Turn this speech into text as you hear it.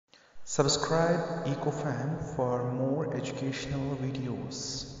Subscribe EcoFam for more educational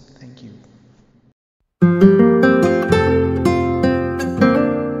videos. Thank you.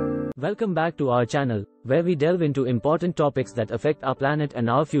 Welcome back to our channel, where we delve into important topics that affect our planet and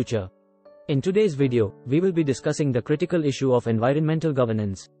our future. In today's video, we will be discussing the critical issue of environmental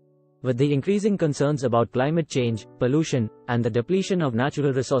governance. With the increasing concerns about climate change, pollution, and the depletion of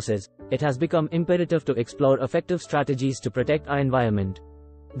natural resources, it has become imperative to explore effective strategies to protect our environment.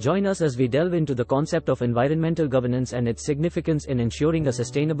 Join us as we delve into the concept of environmental governance and its significance in ensuring a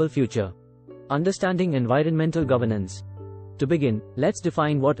sustainable future. Understanding environmental governance. To begin, let's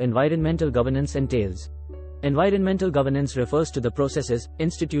define what environmental governance entails. Environmental governance refers to the processes,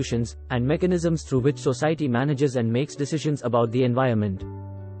 institutions, and mechanisms through which society manages and makes decisions about the environment.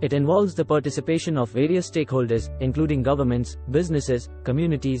 It involves the participation of various stakeholders, including governments, businesses,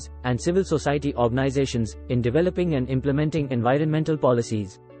 communities, and civil society organizations, in developing and implementing environmental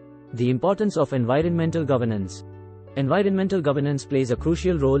policies. The importance of environmental governance. Environmental governance plays a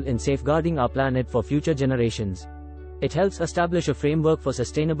crucial role in safeguarding our planet for future generations. It helps establish a framework for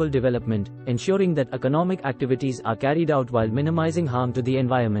sustainable development, ensuring that economic activities are carried out while minimizing harm to the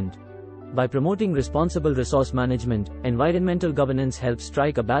environment. By promoting responsible resource management, environmental governance helps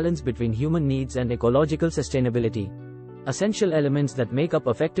strike a balance between human needs and ecological sustainability. Essential elements that make up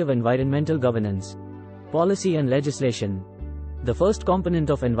effective environmental governance. Policy and legislation. The first component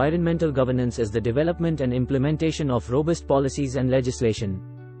of environmental governance is the development and implementation of robust policies and legislation.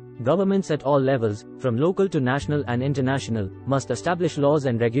 Governments at all levels, from local to national and international, must establish laws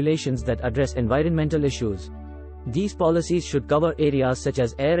and regulations that address environmental issues. These policies should cover areas such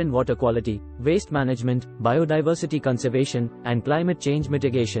as air and water quality, waste management, biodiversity conservation, and climate change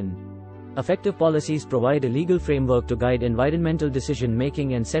mitigation. Effective policies provide a legal framework to guide environmental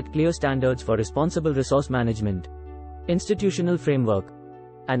decision-making and set clear standards for responsible resource management. Institutional framework.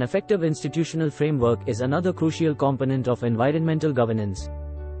 An effective institutional framework is another crucial component of environmental governance.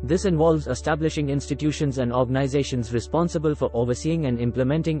 This involves establishing institutions and organizations responsible for overseeing and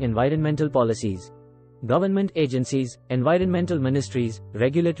implementing environmental policies. Government agencies, environmental ministries,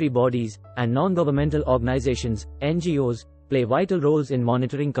 regulatory bodies, and non-governmental organizations, NGOs, play vital roles in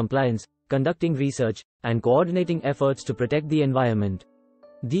monitoring compliance, conducting research, and coordinating efforts to protect the environment.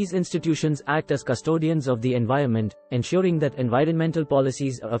 These institutions act as custodians of the environment, ensuring that environmental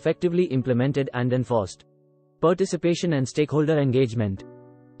policies are effectively implemented and enforced. Participation and stakeholder engagement.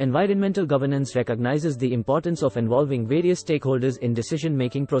 Environmental governance recognizes the importance of involving various stakeholders in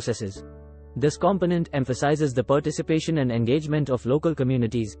decision-making processes. This component emphasizes the participation and engagement of local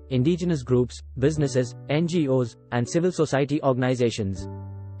communities, indigenous groups, businesses, NGOs, and civil society organizations.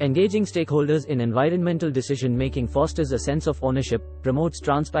 Engaging stakeholders in environmental decision-making fosters a sense of ownership, promotes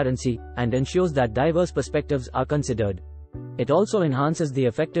transparency, and ensures that diverse perspectives are considered. It also enhances the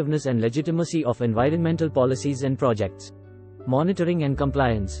effectiveness and legitimacy of environmental policies and projects. Monitoring and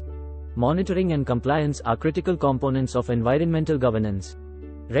compliance. Monitoring and compliance are critical components of environmental governance.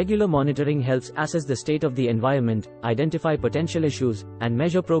 Regular monitoring helps assess the state of the environment, identify potential issues, and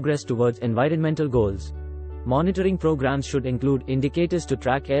measure progress towards environmental goals. Monitoring programs should include indicators to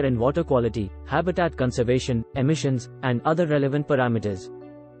track air and water quality, habitat conservation, emissions, and other relevant parameters.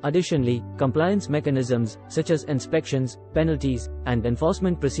 Additionally, compliance mechanisms, such as inspections, penalties, and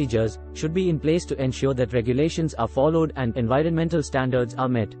enforcement procedures, should be in place to ensure that regulations are followed and environmental standards are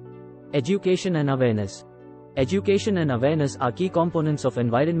met. Education and awareness. Education and awareness are key components of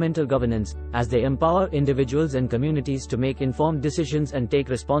environmental governance, as they empower individuals and communities to make informed decisions and take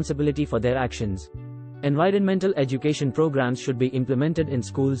responsibility for their actions. Environmental education programs should be implemented in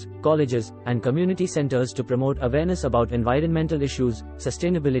schools, colleges, and community centers to promote awareness about environmental issues,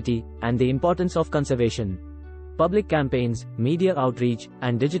 sustainability, and the importance of conservation. Public campaigns, media outreach,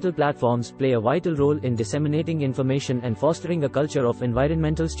 and digital platforms play a vital role in disseminating information and fostering a culture of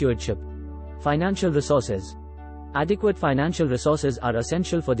environmental stewardship. Financial resources. Adequate financial resources are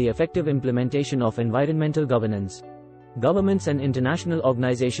essential for the effective implementation of environmental governance. Governments and international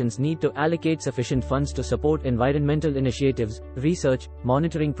organizations need to allocate sufficient funds to support environmental initiatives, research,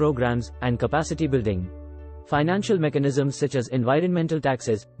 monitoring programs, and capacity building. Financial mechanisms such as environmental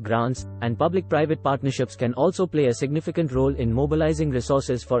taxes, grants, and public-private partnerships can also play a significant role in mobilizing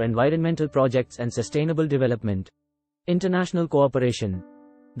resources for environmental projects and sustainable development. International cooperation.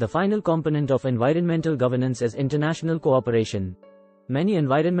 The final component of environmental governance is international cooperation. Many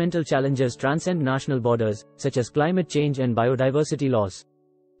environmental challenges transcend national borders, such as climate change and biodiversity loss.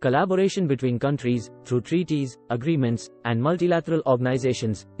 Collaboration between countries, through treaties, agreements, and multilateral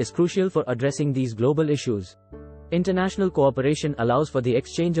organizations, is crucial for addressing these global issues. International cooperation allows for the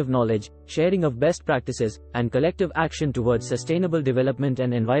exchange of knowledge, sharing of best practices, and collective action towards sustainable development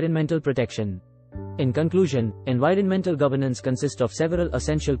and environmental protection. In conclusion, environmental governance consists of several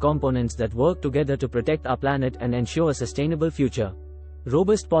essential components that work together to protect our planet and ensure a sustainable future.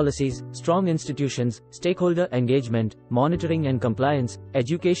 Robust policies, strong institutions, stakeholder engagement, monitoring and compliance,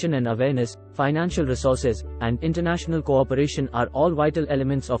 education and awareness, financial resources, and international cooperation are all vital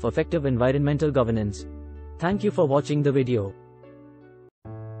elements of effective environmental governance. Thank you for watching the video.